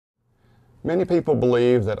Many people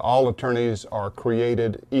believe that all attorneys are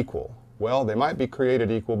created equal. Well, they might be created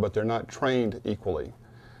equal, but they're not trained equally.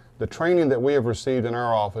 The training that we have received in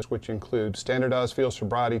our office, which includes standardized field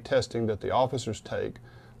sobriety testing that the officers take,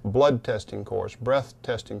 blood testing course, breath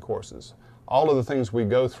testing courses, all of the things we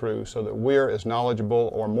go through so that we're as knowledgeable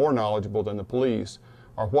or more knowledgeable than the police,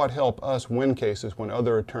 are what help us win cases when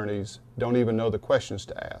other attorneys don't even know the questions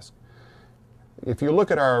to ask. If you look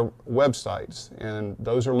at our websites, and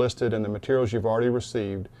those are listed in the materials you've already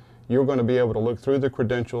received, you're going to be able to look through the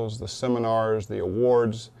credentials, the seminars, the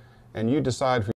awards, and you decide